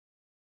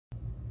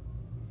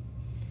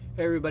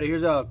Hey everybody,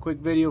 here's a quick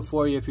video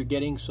for you. If you're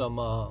getting some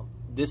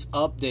this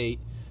update,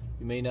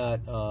 you may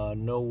not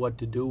know what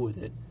to do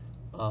with it.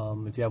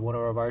 If you have one of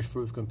our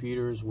virus-proof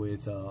computers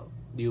with the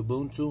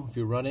Ubuntu, if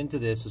you run into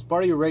this, as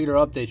part of your regular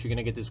updates, you're going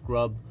to get this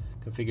Grub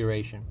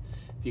configuration.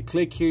 If you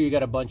click here, you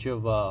got a bunch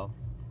of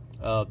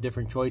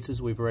different choices.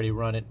 We've already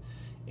run it,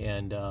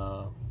 and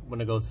I'm going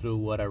to go through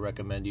what I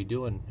recommend you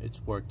do, and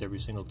it's worked every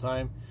single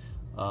time.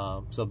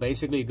 So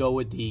basically, go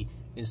with the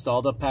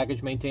install the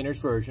package maintainers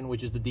version,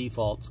 which is the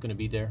default. It's going to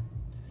be there.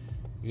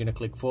 You're going to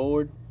click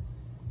forward.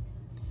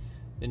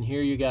 Then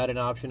here you got an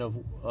option of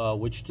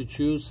which to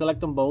choose.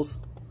 Select them both,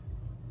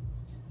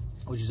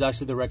 which is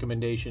actually the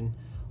recommendation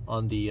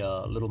on the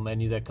little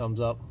menu that comes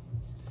up.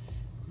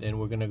 Then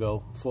we're going to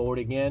go forward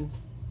again.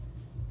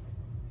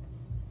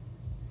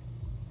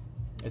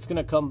 It's going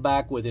to come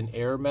back with an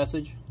error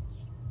message,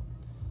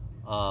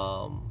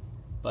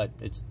 but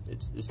it's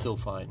still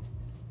fine.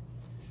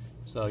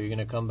 So you're going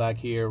to come back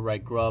here,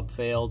 write Grub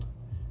failed,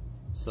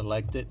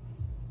 select it,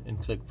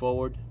 and click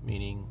forward,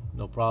 meaning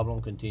no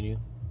problem, continue.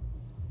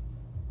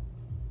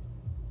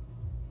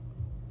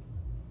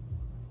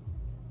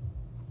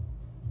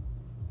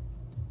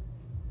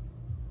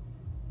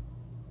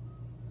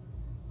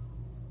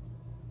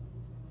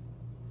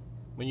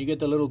 When you get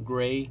the little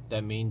gray,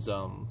 that means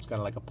it's kind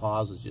of like a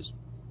pause. It's just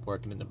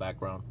working in the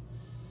background.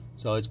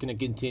 So it's going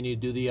to continue to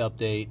do the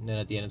update, and then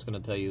at the end it's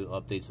going to tell you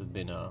updates have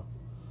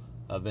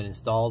been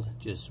installed.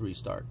 Just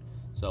restart.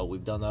 So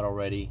we've done that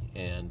already,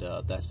 and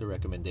that's the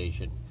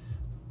recommendation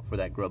for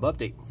that Grub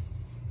update.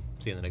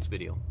 See you in the next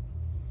video.